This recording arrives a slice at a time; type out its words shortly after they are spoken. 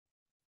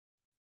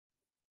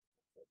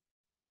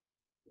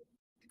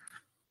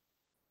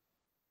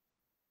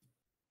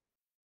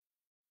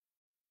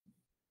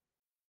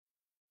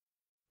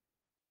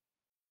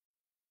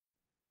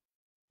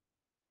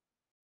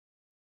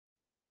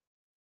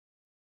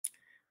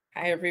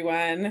Hi,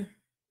 everyone.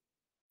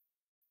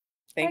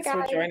 Thanks Hi,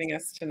 for guys. joining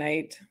us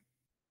tonight.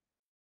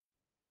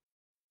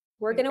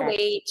 We're We've going to got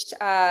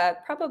wait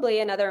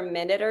probably another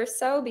minute or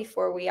so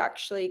before we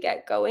actually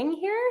get going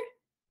here.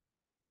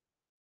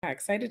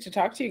 excited to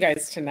talk to you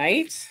guys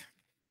tonight.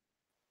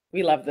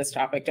 We love this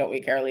topic, don't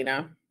we,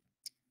 Karolina?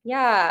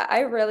 Yeah, I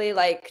really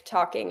like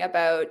talking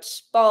about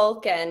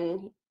bulk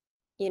and,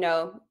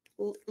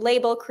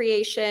 label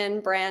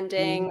creation,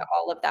 branding,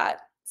 all of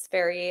that. It's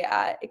very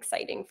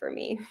exciting for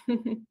me.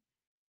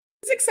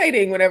 It's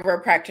exciting whenever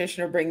a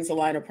practitioner brings a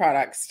line of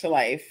products to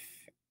life.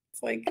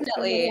 It's like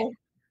Definitely.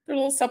 their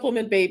little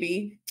supplement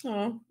baby.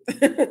 Oh.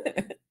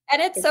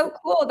 And it's so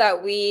cool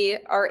that we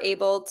are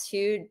able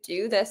to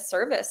do this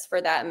service for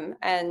them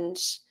and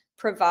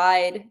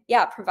provide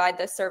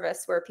this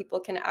service where people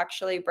can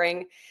actually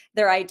bring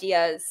their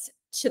ideas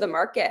to the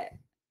market.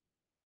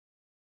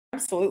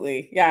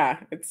 Absolutely. Yeah,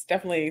 it's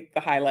definitely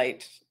the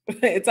highlight.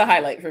 It's a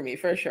highlight for me,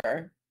 for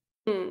sure.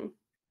 Hmm.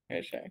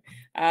 For sure.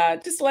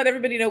 Just to let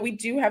everybody know, we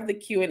do have the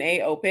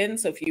Q&A open.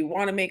 So if you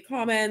want to make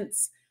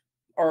comments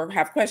or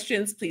have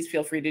questions, please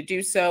feel free to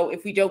do so.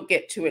 If we don't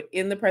get to it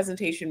in the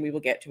presentation, we will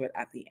get to it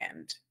at the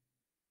end.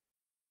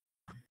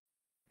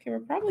 Okay, we're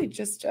probably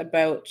just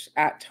about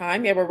at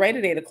time. Yeah, we're right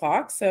at 8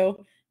 o'clock.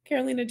 So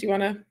Karolina, do you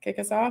want to kick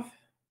us off?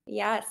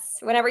 Yes.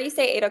 Whenever you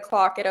say 8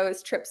 o'clock, it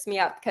always trips me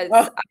up because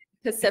Oh. I'm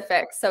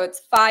Pacific. So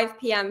it's 5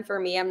 p.m. for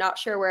me. I'm not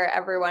sure where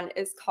everyone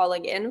is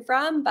calling in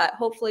from, but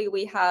hopefully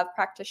we have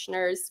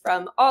practitioners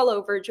from all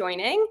over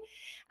joining.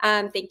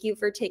 Thank you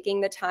for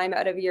taking the time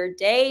out of your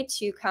day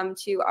to come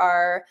to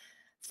our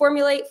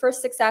Formulate for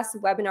Success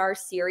webinar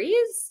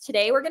series.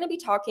 Today, we're going to be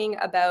talking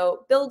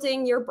about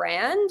building your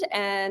brand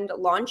and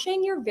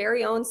launching your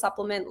very own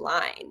supplement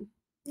line.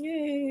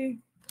 Yay.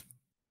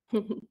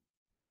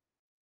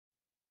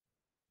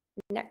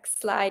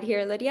 Next slide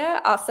here,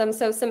 Lydia. Awesome.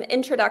 So some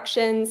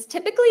introductions.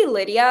 Typically,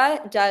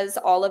 Lydia does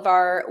all of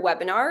our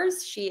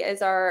webinars. She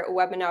is our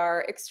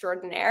webinar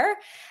extraordinaire.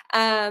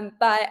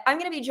 But I'm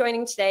going to be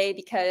joining today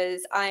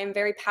because I'm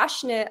very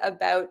passionate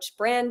about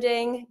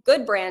branding,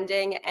 good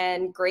branding,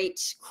 and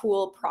great,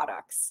 cool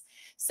products.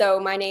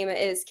 So my name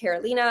is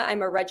Karolina.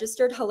 I'm a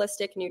registered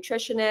holistic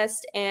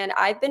nutritionist, and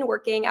I've been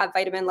working at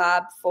Vitamin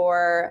Lab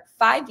for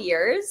 5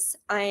 years.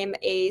 I'm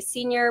a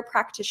senior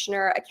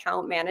practitioner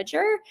account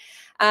manager.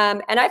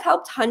 And I've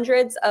helped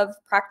hundreds of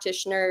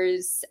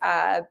practitioners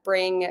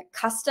bring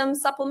custom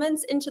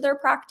supplements into their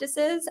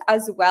practices,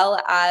 as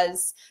well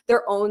as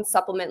their own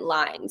supplement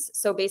lines.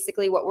 So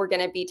basically what we're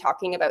going to be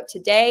talking about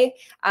today,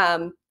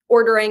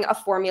 ordering a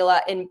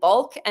formula in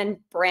bulk and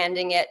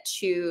branding it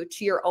to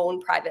your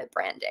own private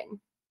branding.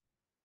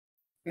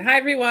 Hi,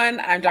 everyone.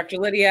 I'm Dr.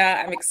 Lydia.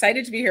 I'm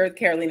excited to be here with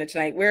Karolina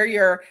tonight. We're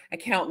your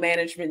account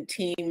management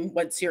team.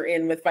 Once you're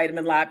in with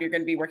Vitamin Lab, you're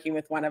going to be working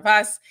with one of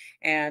us.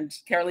 And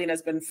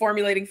Karolina's been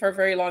formulating for a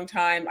very long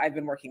time. I've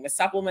been working with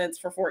supplements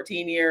for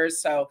 14 years.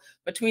 So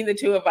between the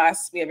two of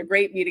us, we have a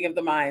great meeting of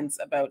the minds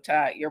about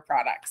your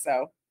product.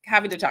 So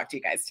happy to talk to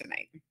you guys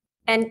tonight.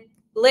 And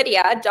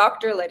Lydia,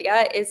 Dr.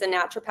 Lydia, is a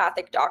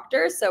naturopathic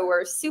doctor, so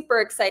we're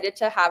super excited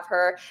to have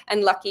her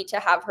and lucky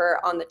to have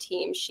her on the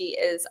team. She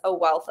is a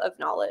wealth of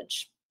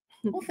knowledge.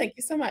 Well, thank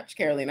you so much,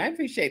 Karolina. I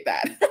appreciate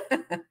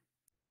that.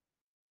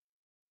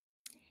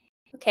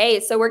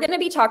 Okay, so we're going to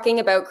be talking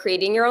about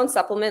creating your own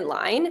supplement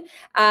line.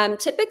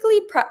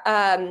 Typically,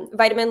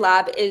 Vitamin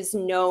Lab is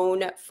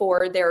known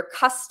for their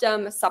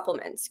custom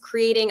supplements,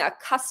 creating a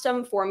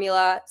custom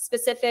formula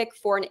specific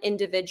for an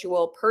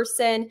individual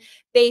person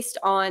based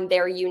on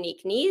their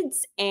unique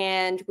needs.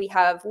 And we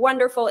have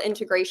wonderful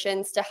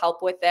integrations to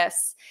help with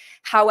this.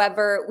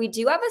 However, we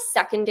do have a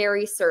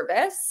secondary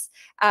service,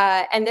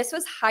 and this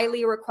was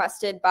highly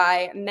requested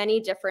by many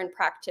different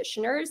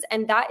practitioners,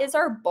 and that is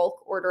our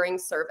bulk ordering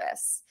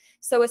service.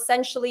 So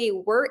essentially,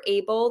 we're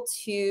able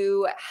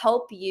to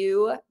help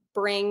you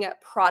bring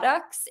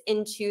products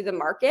into the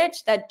market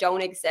that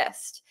don't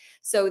exist.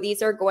 So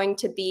these are going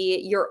to be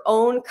your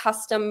own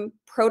custom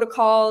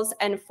protocols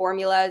and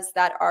formulas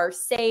that are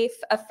safe,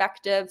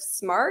 effective,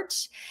 smart,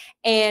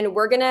 and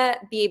we're going to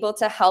be able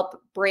to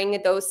help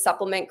bring those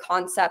supplement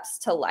concepts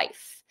to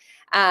life.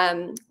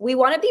 We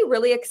want to be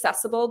really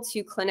accessible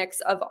to clinics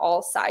of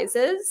all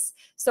sizes.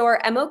 So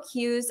our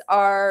MOQs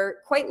are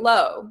quite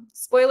low.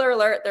 Spoiler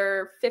alert,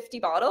 they're 50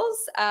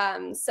 bottles.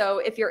 So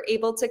if you're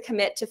able to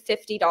commit to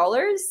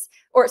 $50,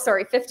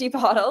 50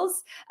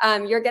 bottles,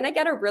 you're going to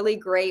get a really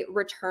great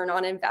return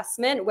on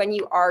investment when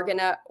you are going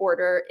to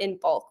order in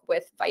bulk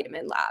with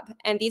Vitamin Lab.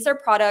 And these are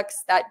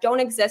products that don't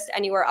exist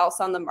anywhere else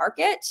on the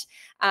market.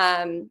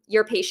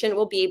 Your patient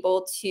will be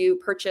able to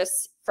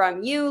purchase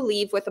from you,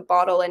 leave with a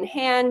bottle in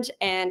hand,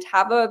 and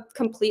have a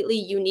completely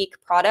unique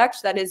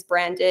product that is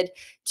branded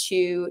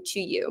to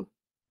you.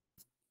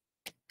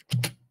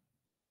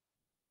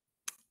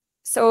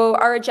 So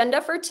our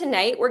agenda for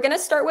tonight, we're going to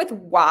start with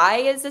why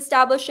is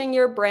establishing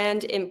your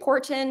brand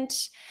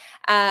important?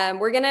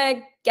 We're going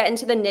to get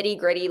into the nitty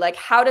gritty, like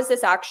how does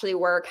this actually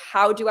work?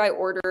 How do I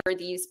order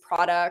these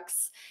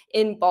products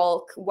in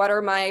bulk? What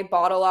are my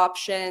bottle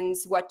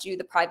options? What do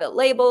the private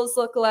labels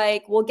look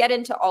like? We'll get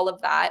into all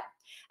of that.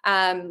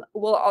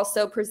 We'll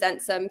also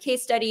present some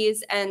case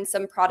studies and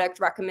some product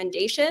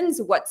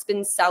recommendations, what's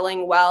been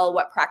selling well,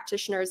 what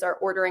practitioners are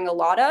ordering a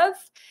lot of.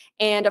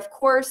 And of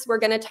course, we're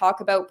going to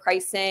talk about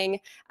pricing.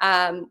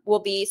 We'll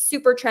be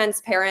super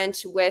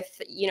transparent with,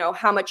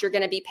 how much you're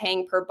going to be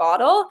paying per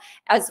bottle,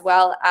 as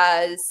well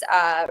as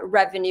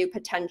revenue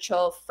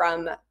potential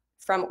from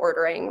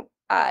ordering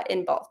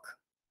in bulk.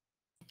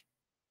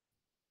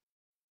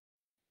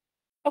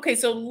 Okay,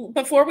 so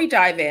before we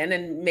dive in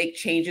and make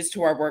changes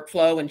to our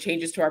workflow and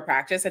changes to our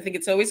practice, I think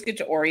it's always good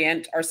to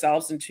orient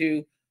ourselves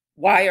into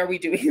why are we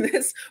doing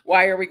this?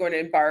 Why are we going to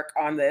embark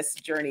on this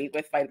journey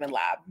with Vitamin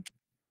Lab?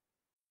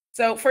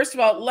 So first of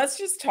all, let's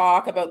just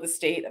talk about the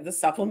state of the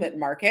supplement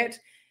market,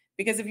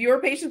 because if your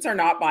patients are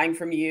not buying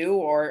from you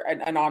or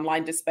an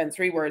online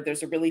dispensary where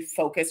there's a really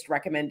focused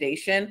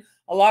recommendation,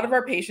 a lot of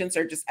our patients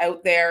are just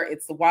out there.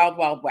 It's the wild,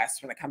 wild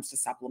west when it comes to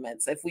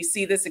supplements. If we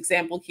see this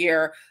example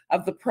here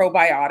of the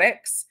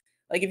probiotics,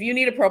 like if you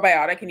need a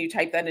probiotic and you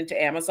type that into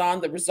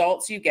Amazon, the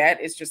results you get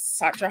is just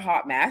such a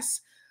hot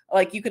mess.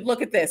 Like you could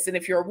look at this, and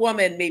if you're a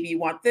woman, maybe you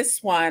want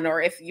this one,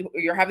 or if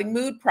you're having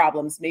mood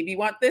problems, maybe you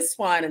want this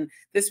one, and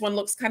this one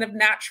looks kind of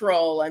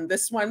natural, and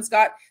this one's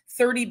got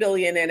 30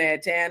 billion in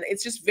it, and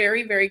it's just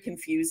very, very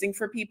confusing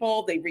for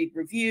people. They read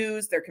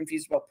reviews, they're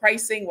confused about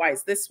pricing. Why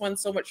is this one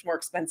so much more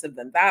expensive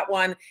than that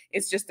one?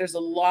 It's just, there's a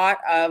lot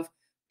of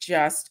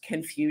just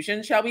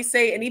confusion, shall we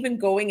say. And even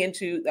going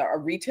into a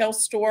retail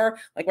store,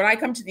 like when I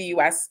come to the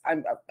US,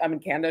 I'm in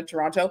Canada,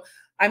 Toronto,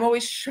 I'm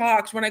always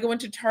shocked when I go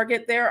into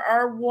Target, there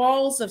are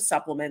walls of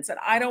supplements, and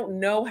I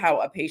don't know how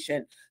a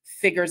patient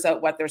figures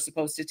out what they're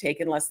supposed to take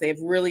unless they have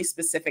really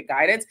specific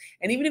guidance.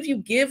 And even if you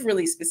give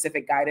really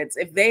specific guidance,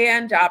 if they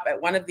end up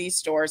at one of these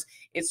stores,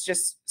 it's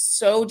just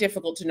so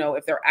difficult to know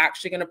if they're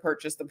actually going to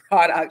purchase the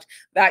product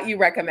that you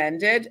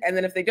recommended. And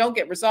then if they don't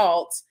get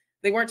results,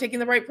 they weren't taking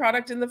the right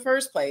product in the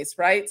first place,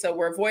 right? So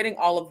we're avoiding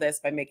all of this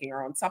by making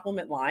our own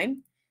supplement line.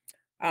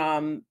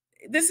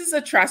 This is a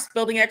trust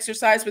building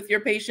exercise with your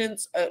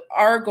patients.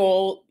 Our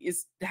goal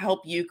is to help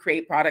you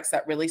create products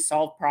that really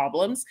solve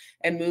problems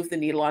and move the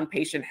needle on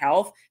patient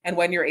health. And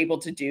when you're able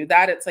to do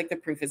that, it's like the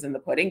proof is in the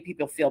pudding.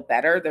 People feel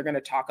better. They're going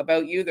to talk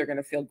about you. They're going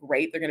to feel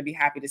great. They're going to be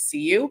happy to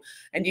see you.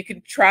 And you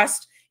can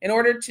trust, in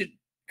order to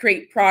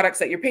create products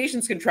that your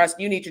patients can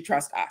trust, you need to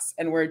trust us.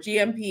 And we're a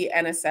GMP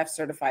NSF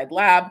certified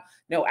lab,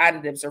 no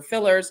additives or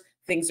fillers.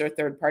 Things are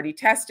third-party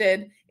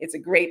tested. It's a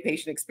great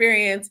patient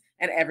experience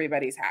and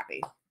everybody's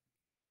happy.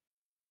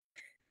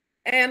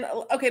 And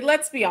okay,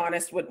 let's be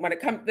honest, when it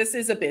comes, this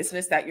is a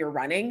business that you're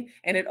running,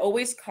 and it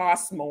always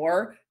costs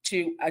more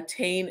to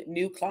attain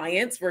new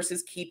clients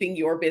versus keeping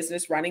your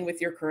business running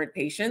with your current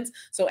patients.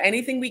 So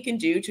anything we can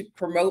do to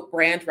promote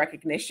brand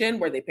recognition,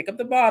 where they pick up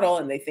the bottle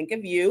and they think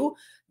of you,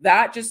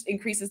 that just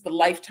increases the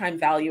lifetime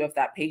value of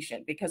that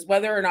patient. Because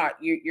whether or not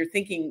you're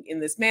thinking in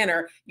this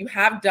manner, you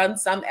have done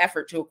some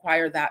effort to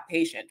acquire that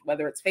patient,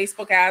 whether it's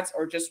Facebook ads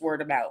or just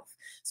word of mouth.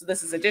 So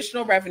this is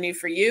additional revenue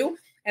for you.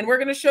 And we're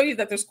going to show you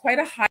that there's quite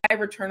a high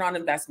return on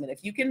investment.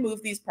 If you can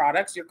move these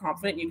products, you're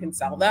confident you can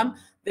sell them.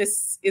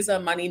 This is a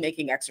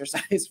money-making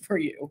exercise for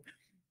you.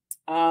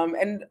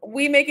 And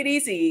we make it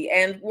easy.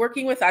 And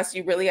working with us,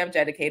 you really have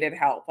dedicated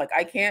help. Like,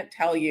 I can't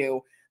tell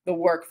you the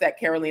work that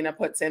Karolina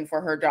puts in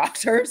for her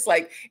doctors.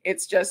 Like,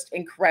 it's just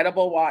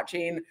incredible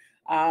watching.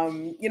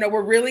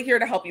 We're really here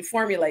to help you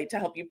formulate, to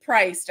help you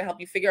price, to help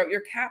you figure out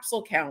your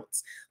capsule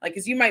counts. Like,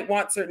 because you might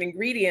want certain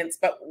ingredients,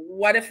 but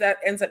what if that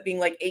ends up being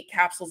like 8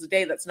 capsules a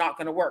day? That's not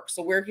going to work.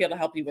 So we're here to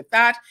help you with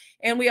that.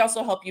 And we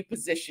also help you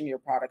position your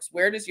products.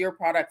 Where does your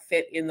product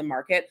fit in the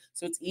market?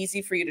 So it's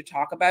easy for you to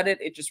talk about it.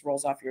 It just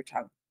rolls off your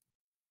tongue.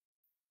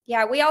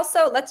 Yeah, we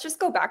also, let's just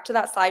go back to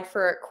that slide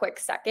for a quick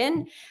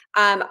second.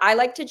 I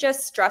like to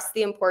just stress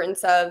the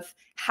importance of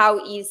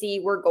how easy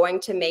we're going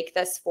to make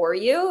this for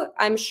you.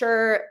 I'm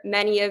sure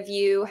many of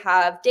you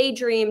have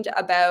daydreamed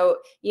about,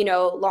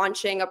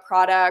 launching a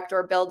product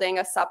or building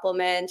a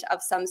supplement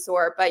of some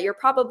sort, but you're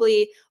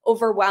probably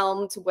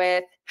overwhelmed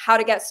with how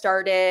to get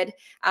started,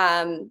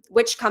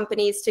 which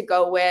companies to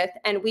go with.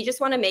 And we just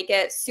want to make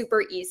it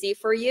super easy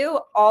for you.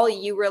 All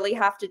you really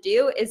have to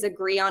do is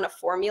agree on a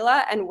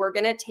formula, and we're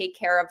going to take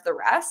care of the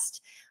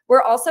rest.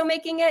 We're also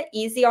making it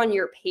easy on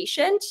your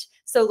patient.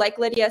 So like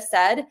Lydia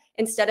said,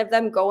 instead of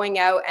them going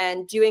out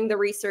and doing the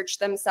research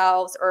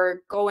themselves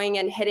or going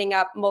and hitting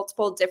up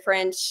multiple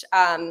different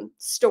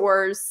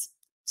stores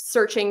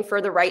searching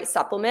for the right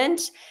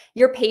supplement,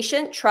 your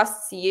patient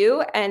trusts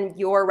you and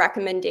your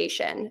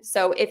recommendation.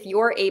 So if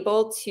you're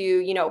able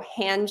to,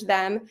 hand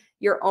them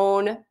your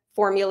own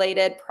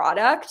formulated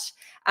product,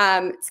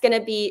 it's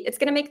going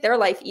to make their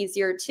life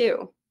easier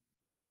too.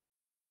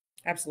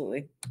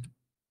 Absolutely.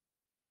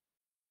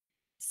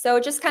 So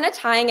just kind of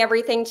tying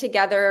everything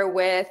together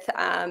with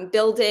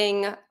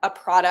building a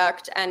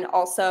product and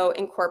also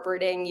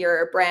incorporating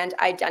your brand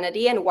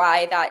identity and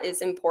why that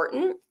is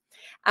important.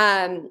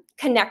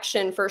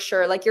 Connection for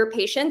sure. Like your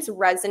patients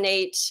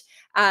resonate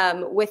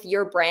with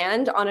your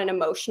brand on an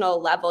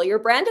emotional level. Your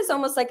brand is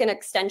almost like an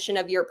extension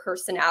of your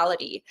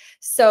personality.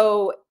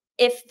 So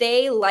if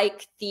they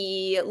like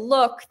the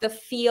look, the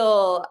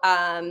feel,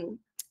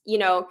 you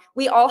know,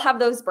 we all have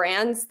those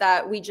brands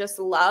that we just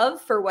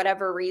love for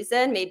whatever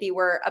reason. Maybe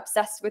we're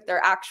obsessed with their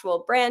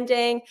actual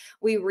branding.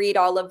 We read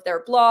all of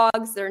their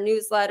blogs, their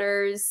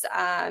newsletters.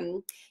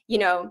 You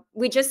know,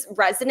 we just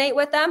resonate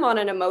with them on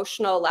an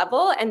emotional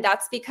level. And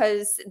that's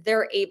because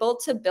they're able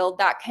to build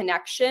that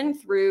connection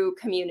through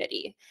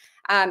community.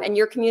 And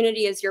your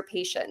community is your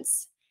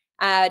patients.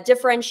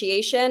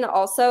 Differentiation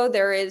also,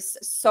 there is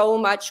so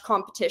much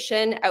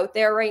competition out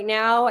there right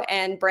now,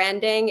 and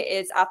branding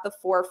is at the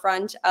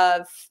forefront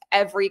of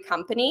every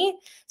company.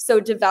 So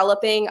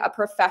developing a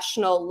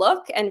professional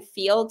look and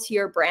feel to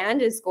your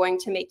brand is going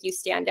to make you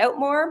stand out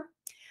more.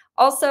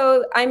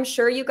 Also, I'm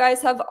sure you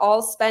guys have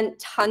all spent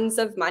tons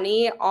of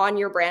money on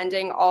your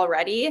branding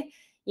already.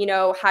 You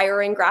know,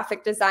 hiring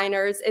graphic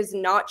designers is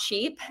not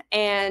cheap,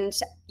 and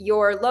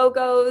your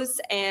logos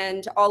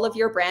and all of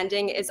your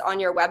branding is on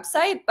your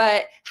website.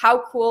 But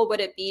how cool would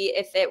it be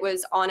if it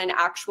was on an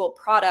actual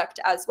product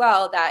as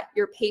well that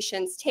your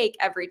patients take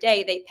every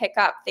day? They pick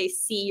up, they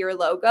see your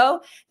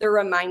logo, they're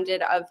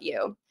reminded of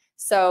you.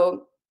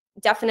 So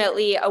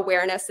definitely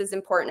awareness is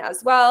important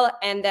as well.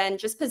 And then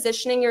just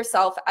positioning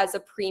yourself as a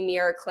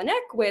premier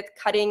clinic with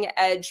cutting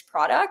edge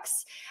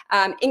products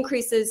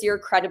increases your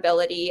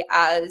credibility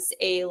as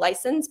a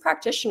licensed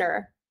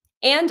practitioner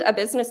and a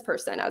business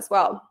person as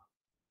well.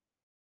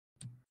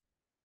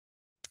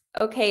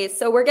 Okay,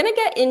 so we're going to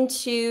get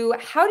into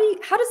how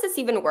does this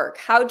even work?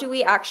 How do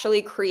we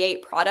actually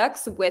create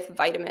products with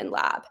Vitamin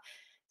Lab?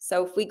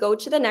 So if we go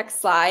to the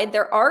next slide,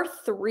 there are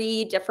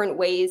 3 different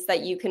ways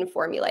that you can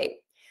formulate.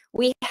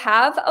 We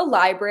have a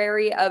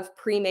library of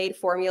pre-made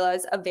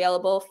formulas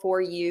available for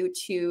you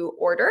to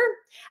order.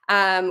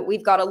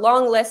 We've got a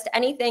long list,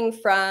 anything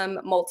from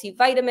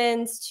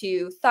multivitamins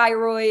to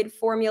thyroid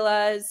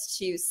formulas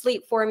to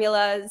sleep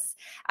formulas.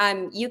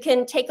 You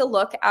can take a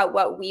look at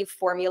what we've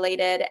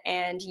formulated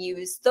and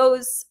use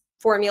those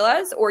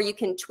formulas, or you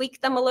can tweak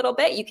them a little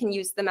bit. You can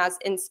use them as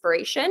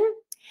inspiration.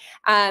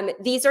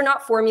 These are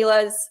not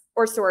formulas,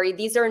 or sorry,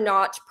 these are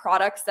not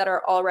products that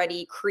are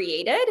already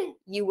created.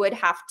 You would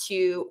have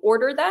to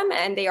order them,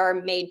 and they are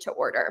made to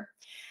order.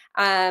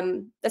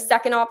 The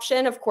second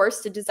option, of course,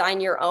 to design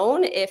your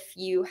own. If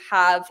you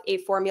have a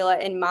formula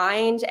in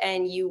mind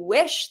and you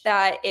wish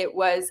that it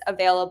was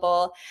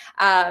available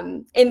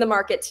in the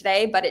market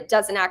today, but it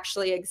doesn't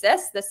actually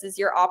exist, this is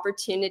your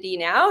opportunity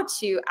now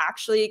to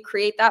actually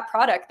create that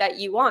product that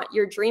you want,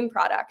 your dream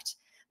product.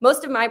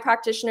 Most of my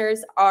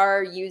practitioners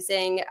are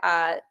using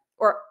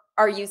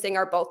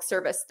our bulk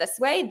service this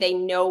way. They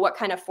know what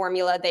kind of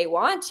formula they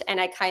want, and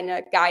I kind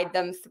of guide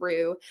them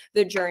through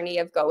the journey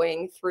of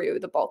going through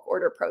the bulk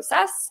order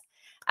process.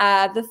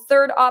 The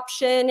third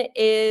option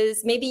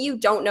is maybe you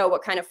don't know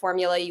what kind of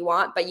formula you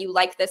want, but you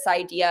like this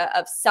idea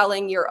of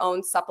selling your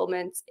own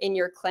supplements in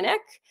your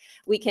clinic.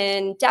 We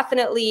can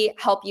definitely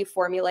help you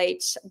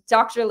formulate.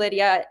 Dr.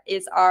 Lydia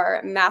is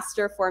our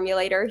master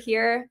formulator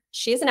here.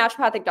 She's a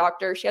naturopathic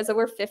doctor. She has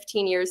over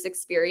 15 years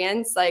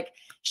experience. Like,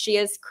 she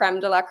is creme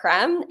de la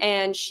creme,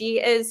 and she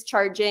is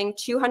charging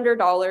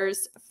 $200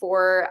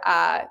 for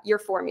your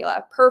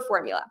formula, per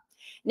formula.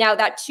 Now,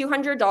 that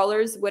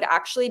 $200 would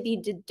actually be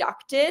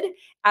deducted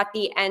at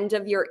the end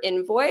of your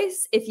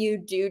invoice if you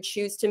do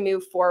choose to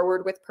move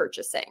forward with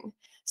purchasing.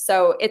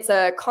 So it's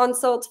a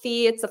consult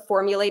fee, it's a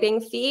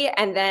formulating fee,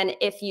 and then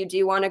if you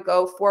do want to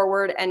go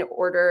forward and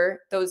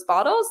order those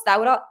bottles, that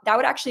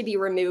would actually be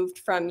removed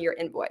from your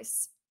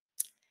invoice.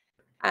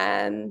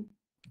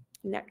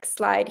 Next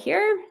slide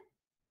here.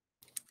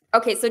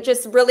 Okay, so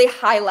just really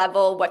high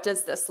level, what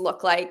does this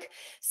look like?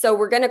 So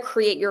we're going to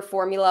create your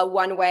formula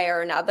one way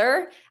or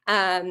another.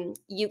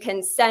 You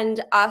can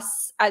send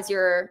us, as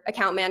your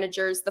account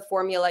managers, the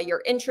formula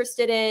you're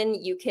interested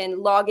in. You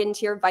can log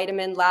into your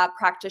Vitamin Lab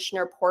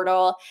practitioner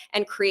portal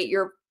and create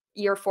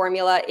your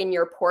formula in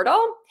your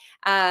portal.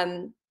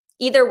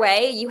 Either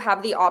way, you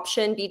have the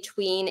option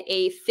between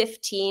a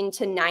 15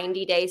 to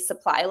 90-day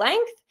supply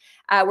length.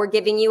 We're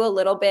giving you a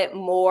little bit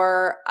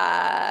more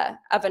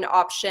of an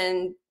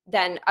option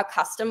than a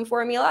custom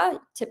formula.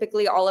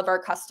 Typically, all of our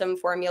custom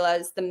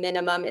formulas, the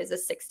minimum is a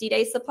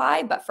 60-day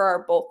supply, but for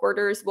our bulk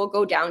orders, we'll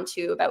go down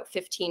to about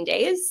 15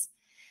 days.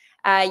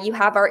 You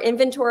have our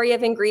inventory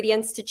of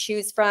ingredients to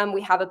choose from.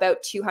 We have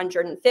about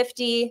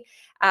 250.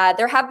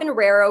 There have been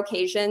rare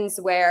occasions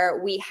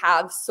where we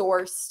have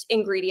sourced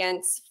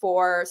ingredients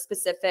for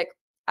specific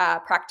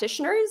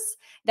practitioners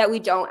that we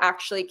don't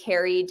actually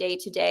carry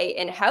day-to-day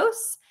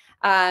in-house.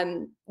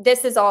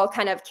 This is all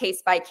kind of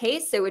case by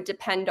case. It would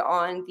depend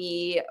on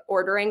the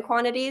ordering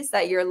quantities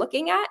that you're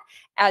looking at,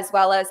 as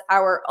well as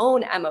our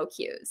own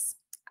MOQs.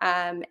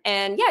 And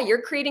yeah,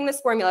 you're creating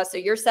this formula. So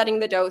you're setting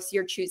the dose,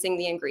 you're choosing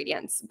the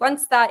ingredients.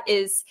 Once that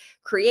is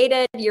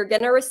created, you're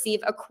going to receive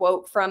a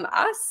quote from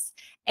us.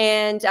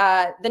 And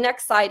the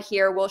next slide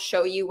here will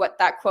show you what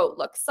that quote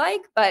looks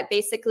like. But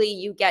basically,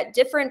 you get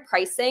different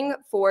pricing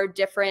for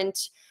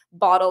different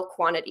bottle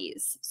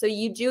quantities. So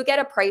you do get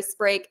a price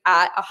break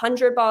at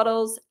 100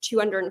 bottles,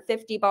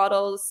 250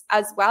 bottles,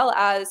 as well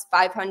as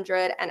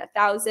 500 and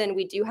 1,000.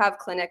 We do have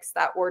clinics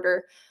that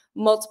order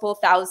multiple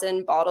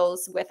thousand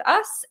bottles with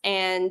us,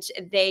 and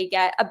they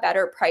get a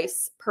better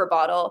price per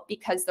bottle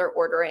because they're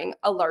ordering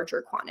a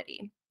larger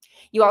quantity.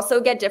 You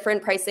also get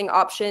different pricing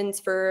options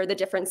for the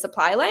different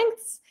supply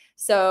lengths.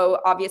 So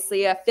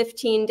obviously a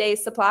 15-day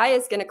supply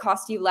is going to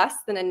cost you less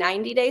than a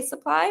 90-day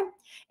supply.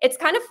 It's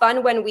kind of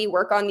fun when we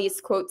work on these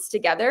quotes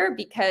together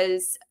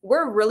because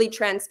we're really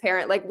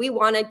transparent. Like, we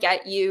want to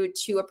get you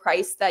to a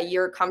price that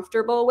you're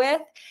comfortable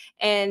with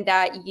and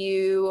that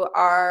you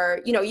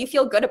are, you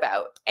feel good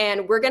about.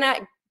 And we're going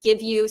to give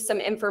you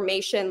some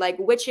information like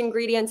which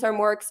ingredients are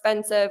more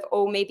expensive.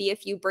 Oh, maybe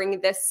if you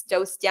bring this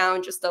dose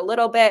down just a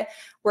little bit,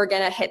 we're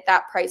going to hit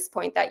that price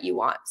point that you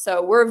want.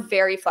 So we're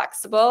very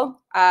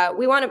flexible.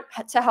 We want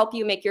to help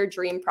you make your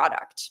dream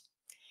product.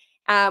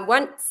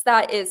 Once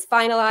that is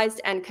finalized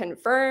and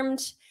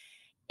confirmed,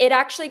 it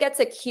actually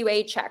gets a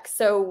QA check.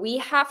 So we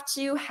have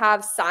to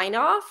have sign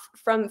off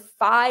from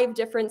 5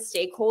 different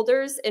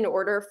stakeholders in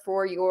order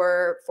for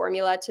your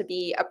formula to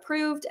be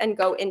approved and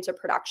go into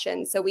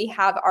production. So we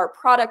have our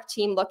product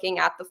team looking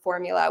at the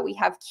formula. We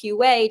have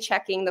QA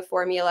checking the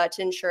formula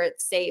to ensure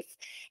it's safe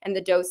and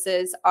the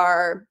doses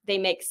they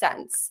make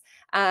sense.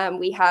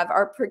 We have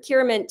our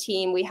procurement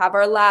team. We have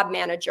our lab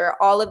manager.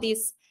 All of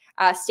these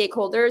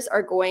stakeholders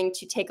are going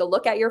to take a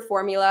look at your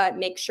formula,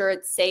 make sure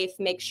it's safe,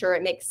 make sure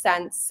it makes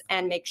sense,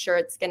 and make sure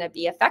it's going to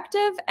be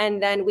effective.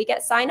 And then we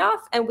get sign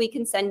off and we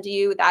can send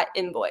you that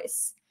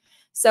invoice.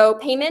 So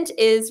payment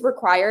is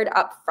required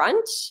up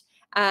front.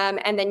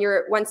 And then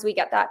once we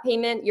get that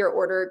payment, your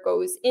order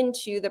goes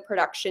into the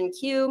production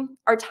queue.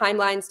 Our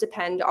timelines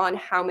depend on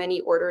how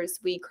many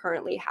orders we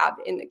currently have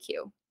in the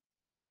queue.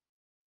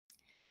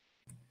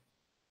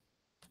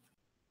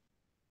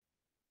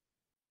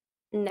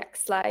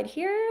 Next slide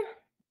here.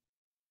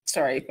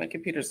 Sorry, my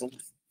computer's a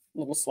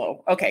little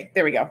slow. Okay,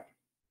 there we go.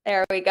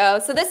 There we go.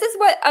 So this is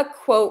what a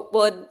quote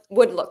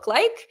would look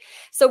like.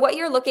 So what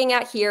you're looking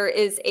at here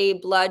is a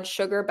blood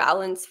sugar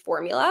balance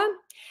formula.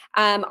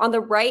 On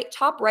the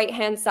top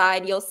right-hand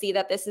side, you'll see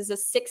that this is a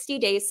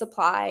 60-day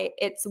supply.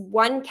 It's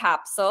 1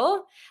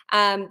 capsule.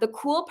 The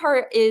cool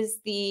part is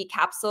the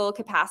capsule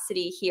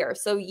capacity here.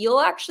 So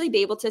you'll actually be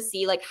able to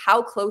see like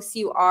how close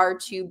you are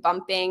to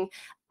bumping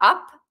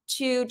up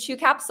to 2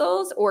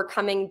 capsules or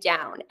coming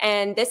down.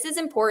 And this is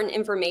important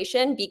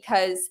information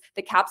because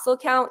the capsule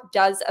count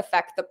does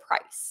affect the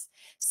price.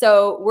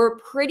 So we're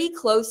pretty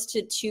close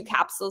to 2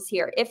 capsules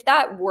here. If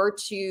that were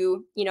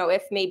to,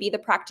 if maybe the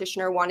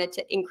practitioner wanted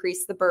to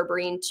increase the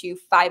berberine to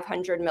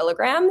 500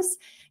 milligrams,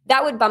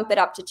 that would bump it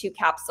up to 2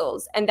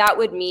 capsules. And that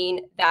would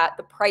mean that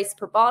the price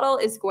per bottle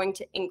is going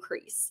to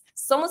increase.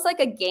 It's almost like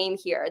a game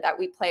here that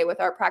we play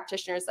with our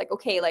practitioners. Like,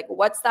 okay, like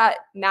what's that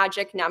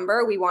magic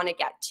number we want to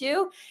get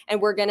to? And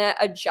we're going to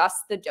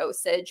adjust the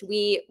dosage.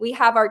 We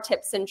have our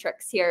tips and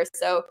tricks here.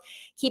 So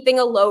keeping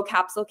a low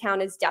capsule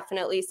count is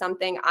definitely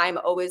something I'm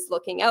always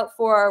looking out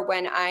for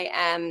when I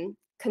am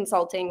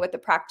consulting with a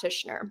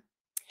practitioner.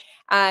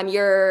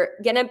 You're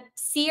going to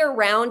see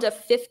around a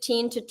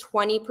 15 to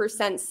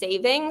 20%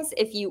 savings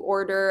if you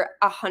order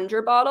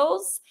 100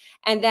 bottles,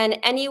 and then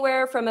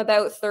anywhere from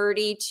about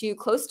 30 to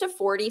close to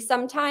 40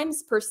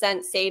 sometimes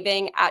 %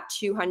 saving at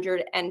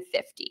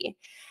 250.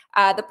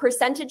 The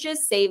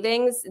percentages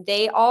savings,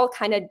 they all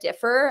kind of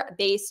differ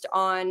based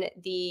on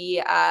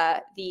the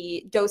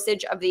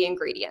dosage of the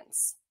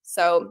ingredients.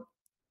 So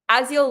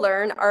as you'll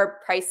learn,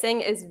 our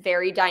pricing is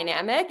very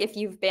dynamic. If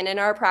you've been in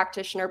our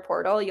practitioner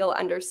portal, you'll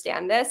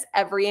understand this.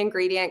 Every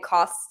ingredient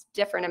costs a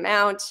different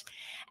amount,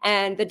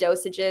 and the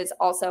dosages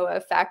also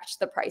affect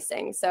the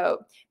pricing.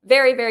 So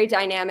very, very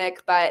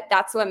dynamic, but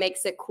that's what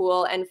makes it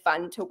cool and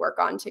fun to work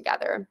on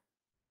together.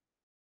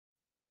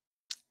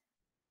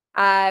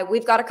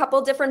 We've got a couple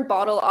different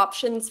bottle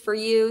options for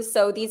you.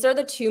 So these are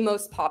the 2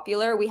 most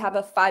popular. We have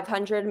a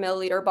 500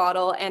 milliliter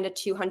bottle and a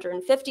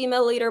 250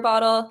 milliliter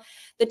bottle.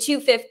 The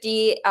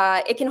 250,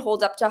 it can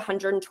hold up to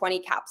 120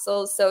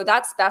 capsules. So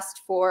that's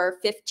best for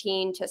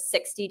 15 to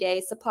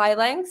 60-day supply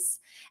lengths.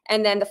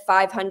 And then the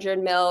 500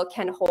 mil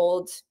can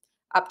hold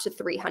up to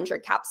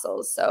 300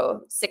 capsules,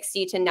 so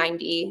 60 to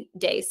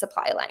 90-day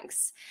supply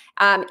lengths.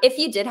 If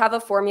you did have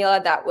a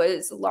formula that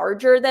was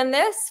larger than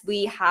this,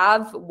 we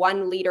have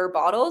 1-liter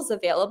bottles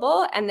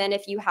available. And then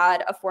if you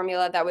had a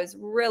formula that was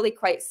really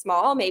quite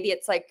small, maybe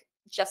it's like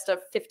just a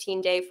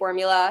 15-day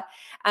formula,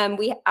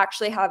 we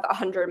actually have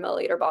 100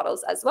 milliliter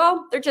bottles as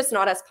well. They're just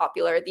not as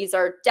popular. These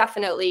are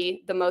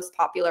definitely the most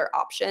popular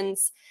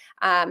options.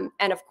 And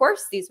of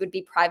course, these would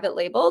be private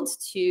labeled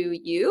to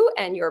you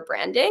and your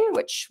branding,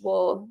 which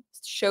we'll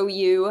show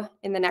you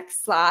in the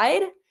next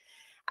slide.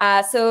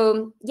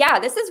 So yeah,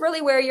 this is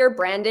really where your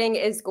branding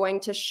is going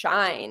to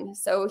shine.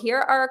 So here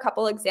are a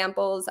couple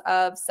examples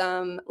of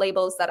some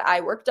labels that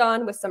I worked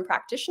on with some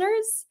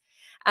practitioners.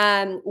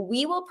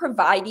 We will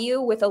provide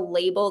you with a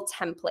label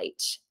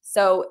template.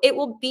 So it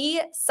will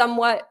be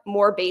somewhat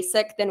more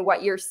basic than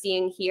what you're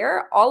seeing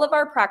here. All of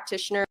our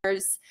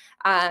practitioners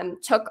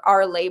took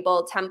our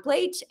label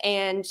template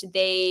and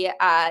they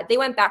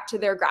went back to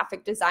their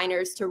graphic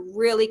designers to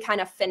really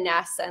kind of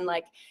finesse and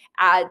like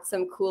add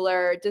some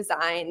cooler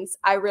designs.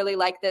 I really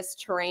like this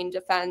terrain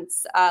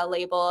defense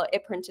label.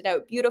 It printed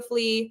out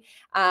beautifully.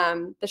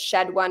 The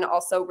shed one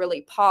also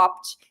really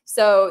popped.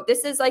 So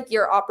this is like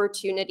your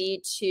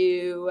opportunity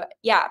to,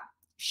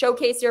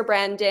 showcase your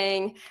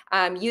branding,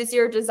 use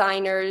your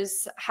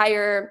designers,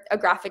 hire a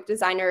graphic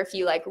designer if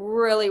you like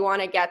really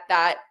want to get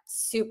that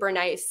super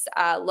nice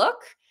look,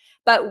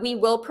 but we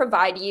will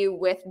provide you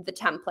with the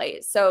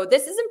template. So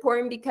this is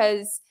important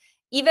because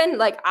even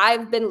like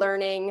I've been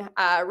learning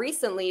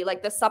recently,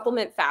 like the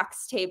supplement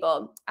facts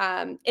table,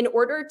 in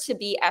order to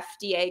be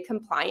FDA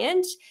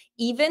compliant,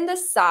 even the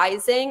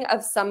sizing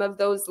of some of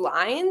those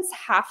lines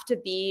have to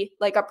be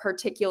like a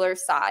particular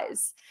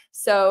size.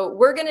 So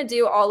we're going to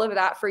do all of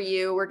that for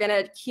you. We're going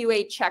to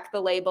QA check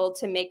the label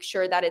to make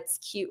sure that it's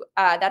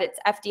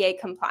FDA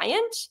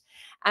compliant.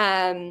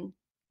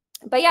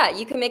 But yeah,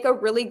 you can make a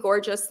really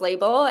gorgeous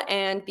label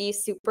and be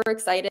super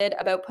excited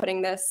about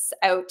putting this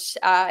out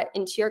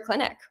into your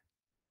clinic.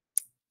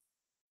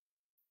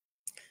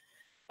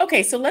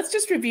 Okay, so let's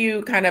just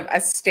review kind of a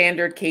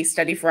standard case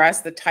study for us,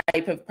 the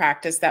type of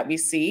practice that we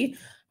see.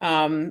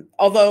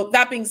 Although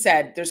that being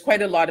said, there's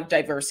quite a lot of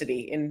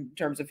diversity in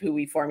terms of who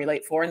we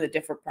formulate for and the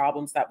different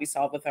problems that we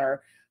solve with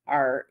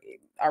our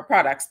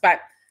products.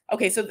 But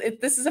okay, so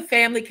this is a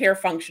family care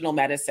functional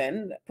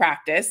medicine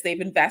practice.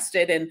 They've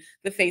invested in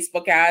the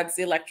Facebook ads,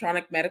 the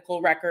electronic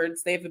medical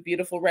records. They have a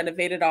beautiful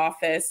renovated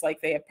office,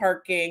 like they have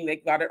parking,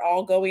 they've got it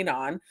all going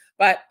on.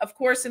 But of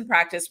course, in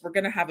practice, we're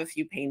going to have a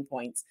few pain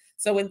points.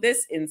 So in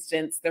this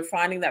instance, they're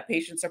finding that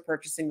patients are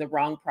purchasing the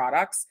wrong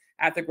products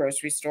at the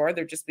grocery store.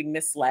 They're just being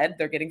misled.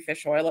 They're getting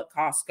fish oil at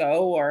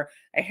Costco or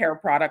a hair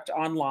product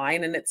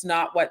online, and it's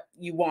not what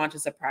you want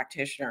as a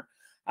practitioner.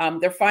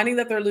 They're finding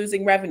that they're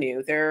losing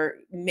revenue. They're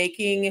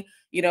making,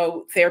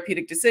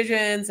 therapeutic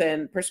decisions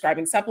and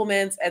prescribing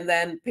supplements, and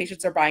then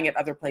patients are buying at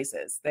other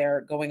places.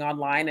 They're going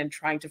online and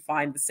trying to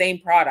find the same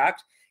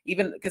product,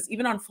 even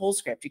on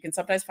FullScript, you can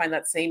sometimes find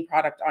that same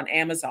product on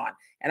Amazon,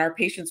 and our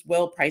patients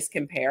will price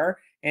compare,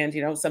 and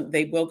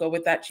they will go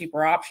with that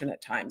cheaper option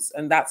at times,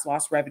 and that's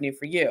lost revenue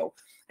for you.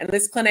 And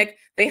this clinic,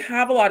 they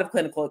have a lot of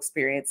clinical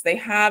experience. They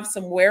have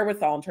some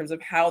wherewithal in terms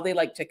of how they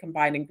like to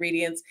combine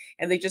ingredients,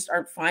 and they just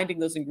aren't finding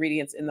those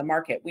ingredients in the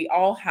market. We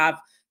all have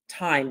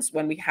times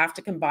when we have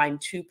to combine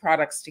two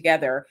products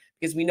together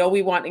because we know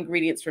we want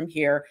ingredients from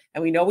here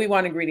and we know we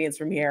want ingredients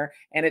from here.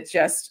 And it's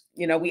just,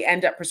 we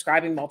end up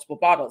prescribing multiple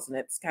bottles, and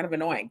it's kind of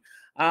annoying.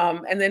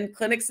 And then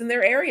clinics in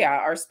their area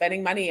are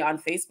spending money on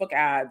Facebook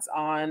ads,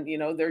 on,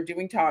 they're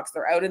doing talks,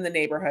 they're out in the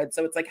neighborhood.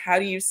 So it's like, how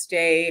do you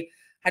stay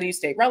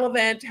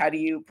relevant? How do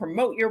you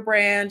promote your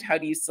brand? How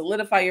do you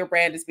solidify your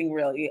brand as being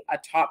really a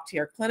top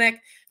tier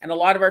clinic? And a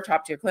lot of our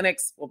top tier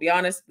clinics, we'll be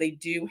honest, they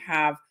do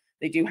have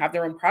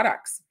their own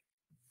products.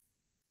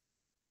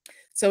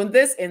 So in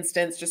this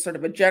instance, just sort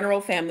of a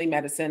general family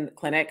medicine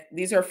clinic,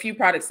 these are a few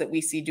products that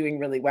we see doing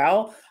really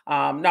well.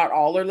 Not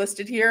all are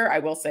listed here. I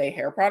will say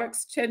hair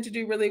products tend to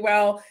do really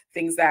well.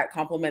 Things that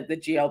complement the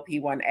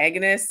GLP-1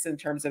 agonists in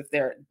terms of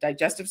their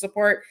digestive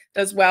support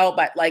does well.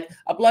 But like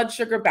a blood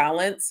sugar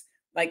balance,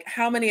 like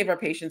how many of our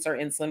patients are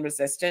insulin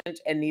resistant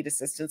and need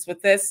assistance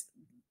with this?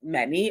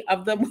 Many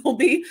of them will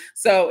be.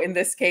 So in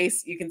this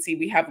case, you can see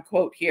we have a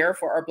quote here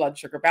for our blood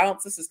sugar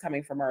balance. This is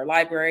coming from our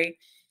library.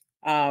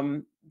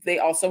 They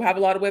also have a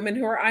lot of women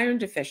who are iron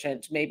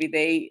deficient. Maybe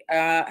they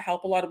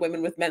help a lot of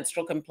women with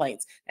menstrual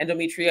complaints,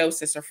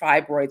 endometriosis or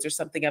fibroids or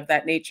something of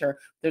that nature.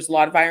 There's a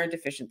lot of iron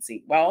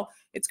deficiency. Well,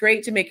 it's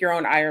great to make your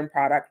own iron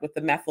product with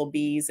the methyl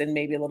Bs and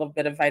maybe a little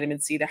bit of vitamin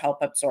C to help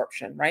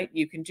absorption, right?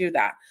 You can do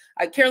that.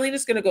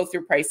 Karolina's going to go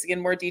through pricing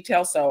in more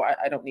detail, so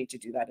I don't need to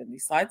do that in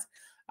these slides.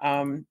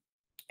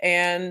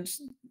 And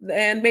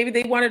maybe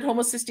they wanted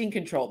homocysteine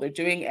control. They're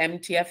doing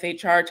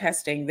MTFHR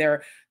testing.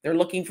 They're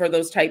looking for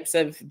those types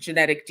of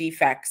genetic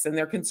defects, and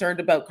they're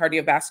concerned about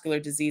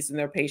cardiovascular disease in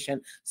their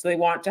patient. So they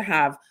want to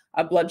have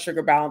a blood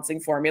sugar balancing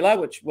formula,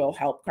 which will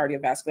help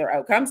cardiovascular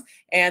outcomes.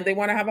 And they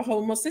want to have a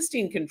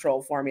homocysteine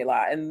control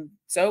formula. And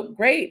so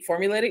great,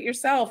 formulate it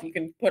yourself. You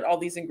can put all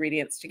these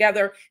ingredients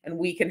together, and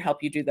we can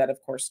help you do that,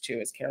 of course, too,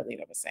 as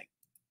Karolina was saying.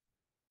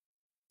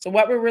 So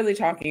what we're really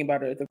talking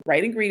about are the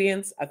right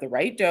ingredients at the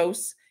right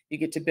dose. You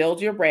get to build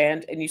your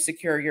brand and you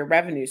secure your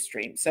revenue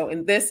stream. So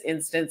in this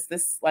instance,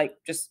 this like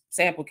just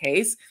sample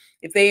case,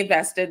 if they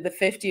invested the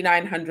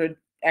 $5,900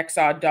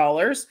 odd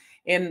dollars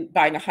in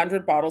buying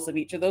 100 bottles of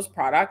each of those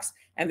products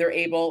and they're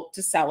able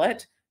to sell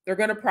it, they're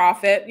going to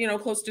profit,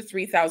 close to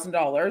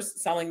 $3,000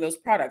 selling those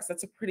products.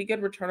 That's a pretty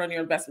good return on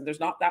your investment. There's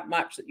not that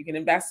much that you can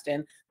invest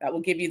in that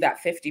will give you that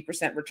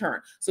 50%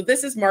 return. So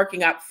this is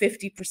marking up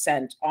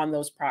 50% on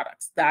those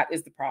products. That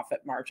is the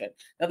profit margin.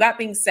 Now, that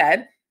being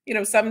said, You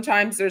know,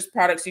 sometimes there's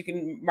products you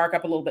can mark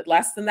up a little bit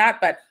less than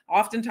that, but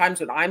oftentimes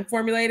when I'm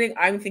formulating,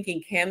 I'm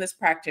thinking, can this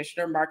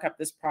practitioner mark up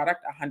this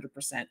product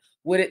 100%?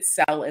 Would it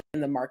sell in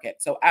the market?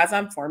 So as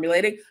I'm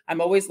formulating, I'm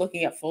always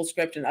looking at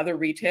Fullscript and other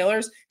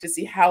retailers to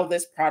see how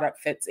this product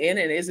fits in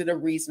and is it a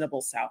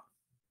reasonable sell?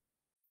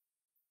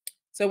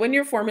 So when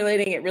you're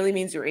formulating, it really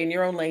means you're in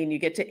your own lane. You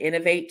get to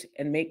innovate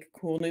and make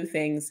cool new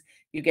things.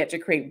 You get to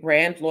create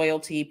brand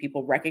loyalty.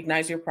 People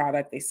recognize your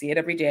product. They see it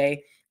every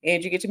day,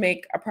 and you get to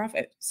make a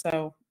profit.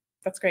 So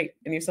that's great.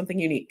 And you're something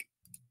unique.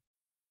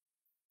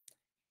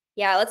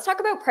 Yeah, let's talk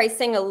about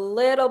pricing a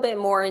little bit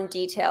more in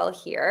detail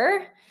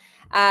here.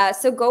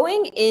 So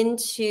going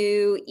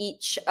into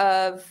each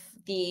of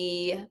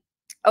the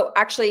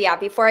actually, yeah,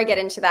 before I get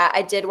into that,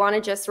 I did want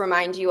to just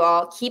remind you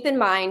all, keep in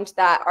mind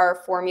that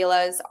our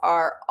formulas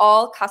are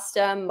all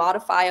custom,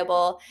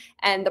 modifiable,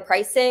 and the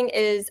pricing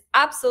is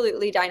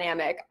absolutely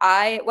dynamic.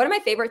 One of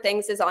my favorite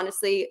things is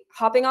honestly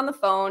hopping on the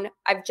phone.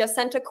 I've just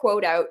sent a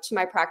quote out to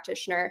my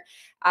practitioner.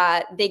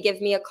 They give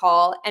me a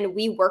call and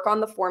we work on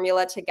the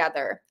formula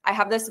together. I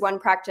have this one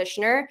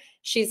practitioner.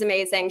 She's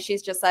amazing.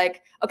 She's just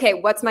like, okay,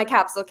 what's my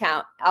capsule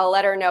count? I'll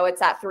let her know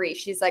it's at 3.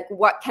 She's like,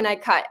 what can I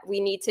cut? We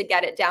need to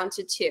get it down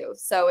to 2.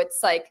 So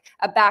it's like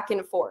a back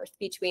and forth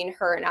between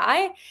her and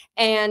I,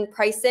 and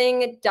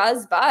pricing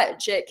does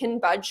budge. It can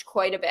budge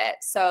quite a bit.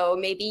 So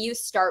maybe you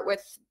start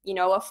with, you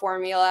know, a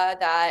formula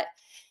that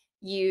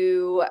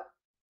you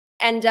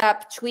end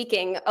up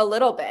tweaking a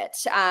little bit,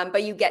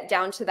 but you get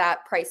down to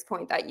that price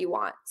point that you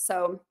want.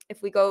 So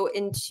if we go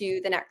into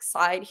the next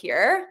slide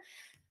here.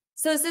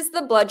 So this is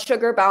the blood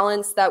sugar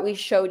balance that we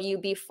showed you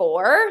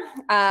before.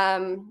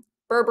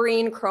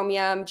 Berberine,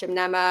 chromium,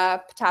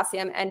 gymnema,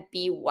 potassium, and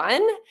B1.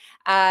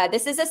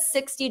 This is a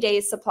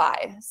 60-day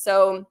supply.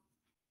 So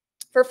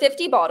for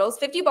 50 bottles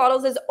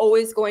is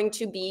always going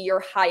to be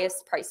your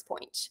highest price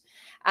point.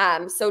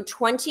 So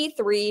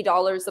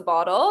 $23 a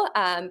bottle,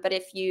 but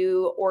if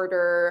you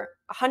order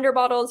 100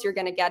 bottles, you're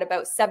going to get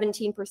about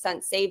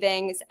 17%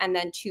 savings, and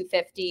then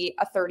 250,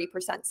 a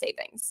 30%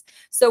 savings.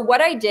 So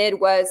what I did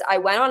was I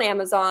went on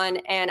Amazon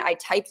and I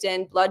typed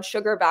in blood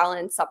sugar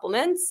balance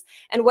supplements,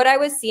 and what I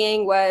was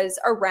seeing was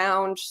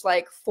around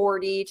like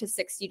 $40 to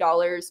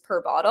 $60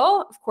 per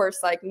bottle. Of course,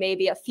 like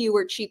maybe a few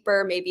were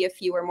cheaper, maybe a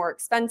few were more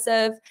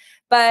expensive,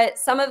 but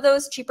some of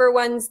those cheaper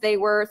ones, they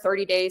were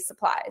 30-day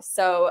supplies.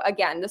 So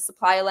again, the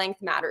supply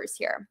length matters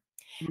here.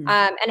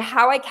 And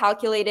how I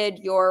calculated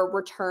your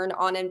return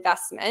on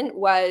investment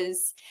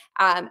was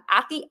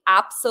at the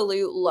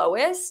absolute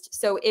lowest.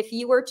 So if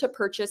you were to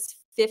purchase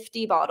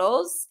 50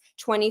 bottles,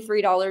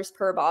 $23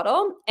 per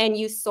bottle, and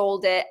you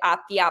sold it at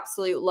the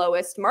absolute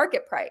lowest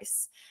market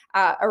price,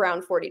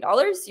 around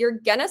 $40, you're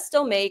gonna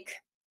still make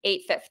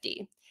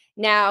 $8.50.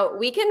 Now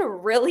we can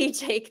really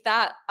take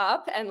that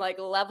up and like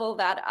level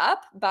that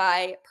up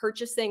by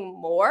purchasing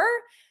more.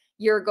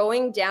 You're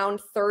going down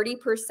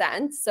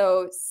 30%,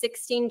 so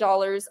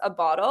 $16 a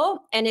bottle.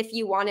 And if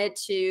you wanted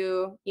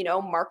to, you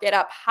know, mark it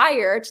up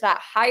higher to that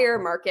higher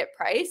market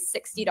price,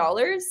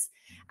 $60,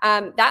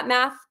 that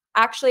math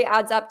actually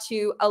adds up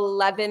to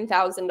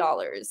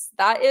 $11,000.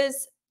 That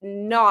is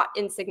not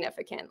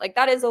insignificant. Like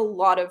that is a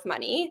lot of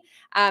money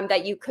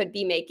that you could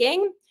be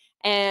making.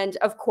 And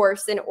of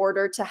course, in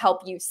order to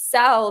help you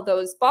sell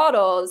those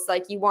bottles,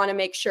 like you want to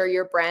make sure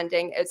your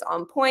branding is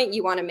on point.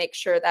 You want to make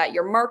sure that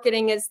your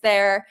marketing is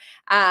there.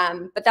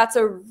 But that's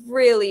a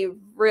really,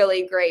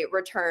 really great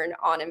return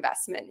on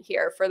investment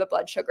here for the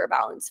blood sugar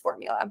balance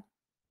formula.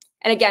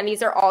 And again,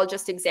 these are all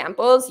just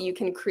examples. You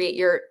can create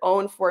your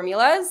own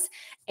formulas.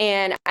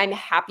 And I'm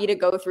happy to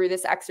go through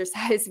this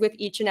exercise with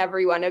each and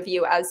every one of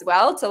you as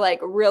well to like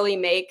really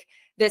make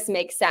this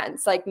make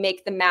sense, like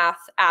make the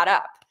math add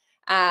up.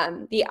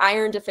 The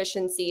iron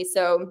deficiency.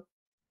 So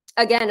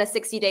again, a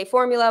 60-day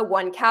formula,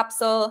 1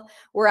 capsule.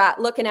 We're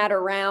looking at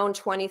around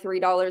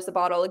 $23 a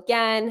bottle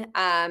again.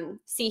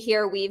 See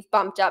here, we've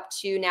bumped up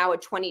to now a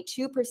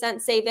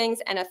 22% savings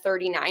and a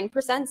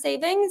 39%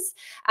 savings.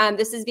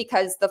 This is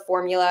because the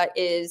formula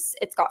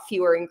it's got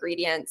fewer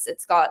ingredients.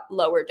 It's got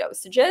lower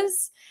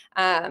dosages.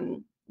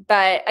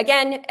 But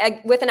again,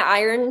 with an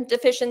iron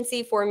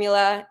deficiency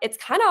formula, it's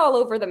kind of all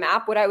over the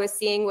map. What I was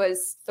seeing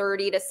was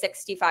 $30 to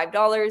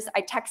 $65.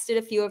 I texted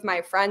a few of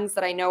my friends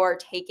that I know are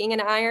taking an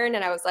iron,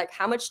 and I was like,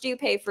 how much do you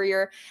pay for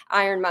your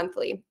iron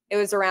monthly? It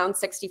was around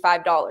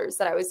 $65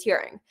 that I was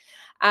hearing.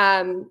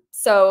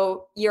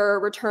 So your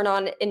return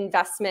on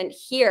investment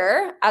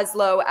here, as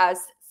low as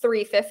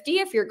 $3.50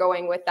 if you're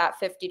going with that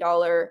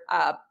 $50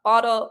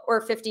 bottle or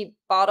 50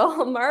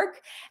 bottle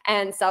mark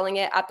and selling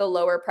it at the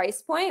lower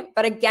price point.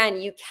 But again,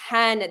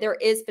 there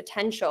is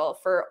potential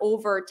for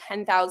over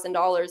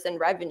 $10,000 in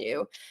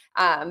revenue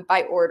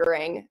by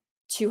ordering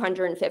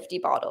 250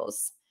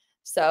 bottles.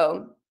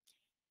 So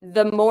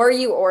the more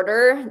you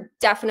order,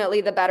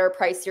 definitely the better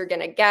price you're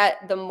going to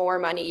get, the more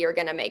money you're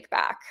going to make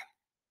back.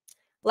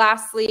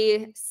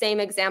 Lastly, same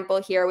example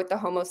here with the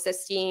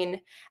homocysteine,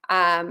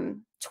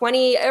 around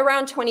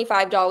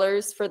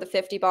 $25 for the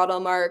 50 bottle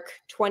mark,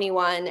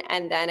 21,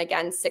 and then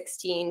again,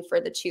 16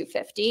 for the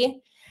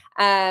 250.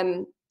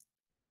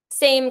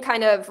 Same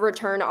kind of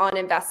return on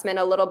investment,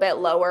 a little bit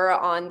lower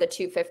on the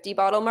 250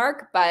 bottle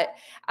mark, but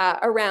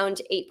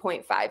around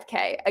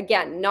 8.5K.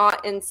 Again,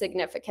 not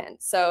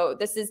insignificant. So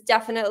this is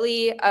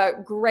definitely a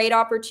great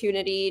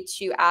opportunity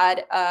to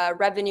add a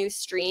revenue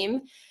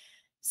stream.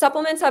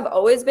 Supplements have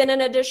always been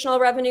an additional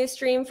revenue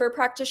stream for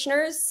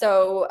practitioners.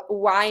 So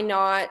why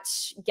not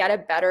get a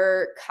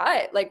better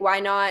cut? Like, why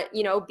not,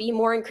 you know, be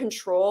more in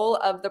control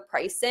of the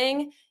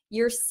pricing?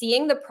 You're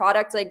seeing the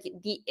product, like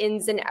the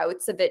ins and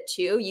outs of it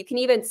too. You can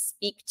even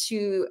speak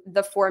to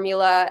the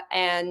formula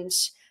and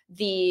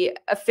the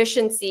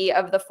efficiency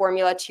of the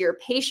formula to your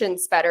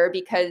patients better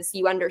because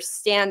you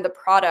understand the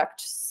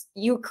product.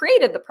 You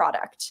created the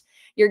product.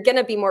 You're going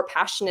to be more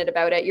passionate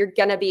about it. You're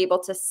going to be able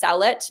to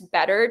sell it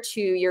better to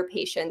your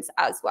patients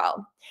as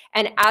well.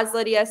 And as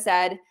Lydia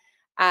said,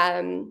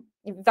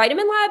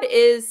 Vitamin Lab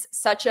is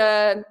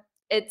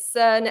it's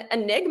an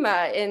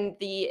enigma in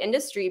the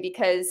industry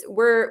because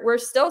we're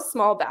still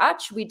small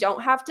batch. We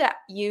don't have to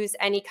use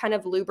any kind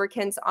of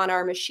lubricants on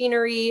our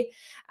machinery.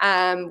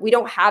 We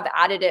don't have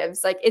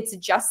additives. Like, it's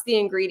just the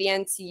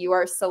ingredients you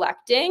are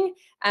selecting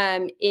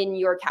in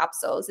your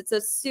capsules. It's a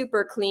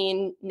super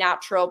clean,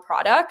 natural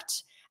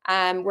product.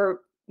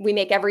 We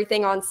make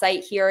everything on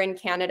site here in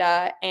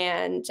Canada,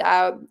 and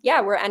yeah,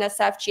 we're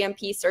NSF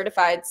GMP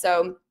certified.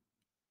 So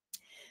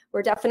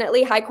we're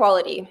definitely high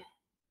quality.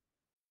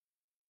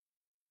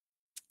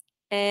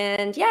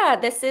 And yeah,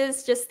 this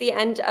is just the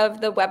end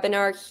of the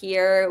webinar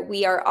here.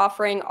 We are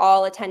offering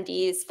all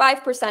attendees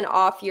 5%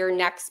 off your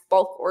next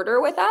bulk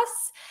order with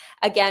us.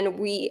 Again,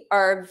 we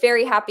are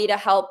very happy to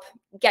help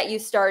get you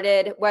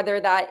started, whether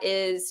that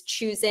is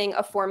choosing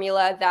a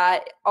formula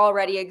that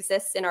already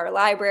exists in our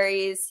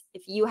libraries.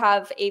 If you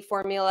have a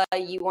formula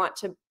you want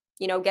to,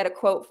 you know, get a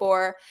quote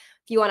for,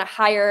 if you want to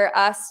hire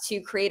us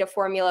to create a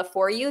formula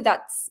for you,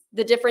 that's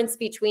the difference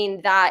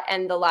between that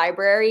and the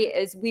library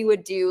is we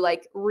would do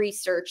like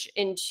research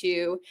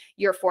into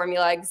your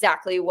formula,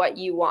 exactly what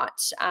you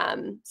want.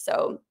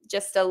 So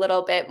just a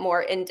little bit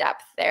more in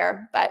depth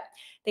there, but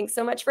thanks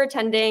so much for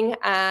attending.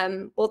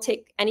 We'll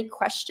take any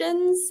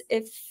questions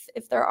if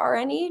there are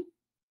any.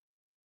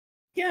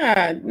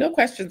 Yeah, no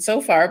questions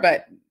so far,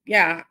 but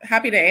yeah,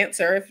 happy to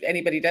answer if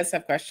anybody does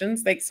have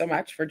questions. Thanks so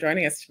much for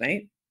joining us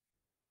tonight.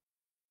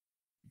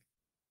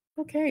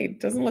 Okay,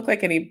 doesn't look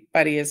like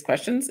anybody has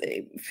questions.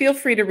 Feel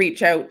free to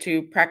reach out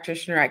to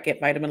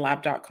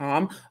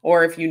practitioner@getvitaminlab.com,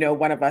 or if you know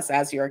one of us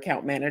as your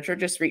account manager,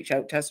 just reach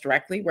out to us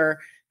directly. We're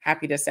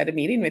happy to set a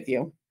meeting with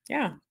you.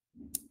 Yeah.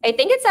 I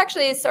think it's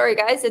actually, sorry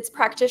guys, it's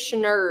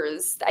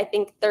practitioners. I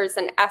think there's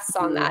an S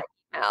on that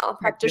email.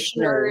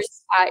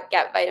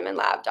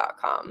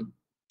 Practitioners@getvitaminlab.com.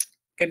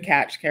 Good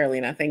catch,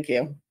 Karolina. Thank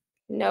you.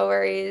 No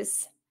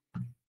worries.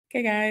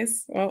 Okay,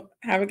 guys. Well,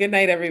 have a good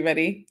night,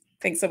 everybody.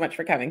 Thanks so much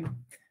for coming.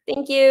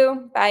 Thank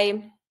you.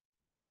 Bye.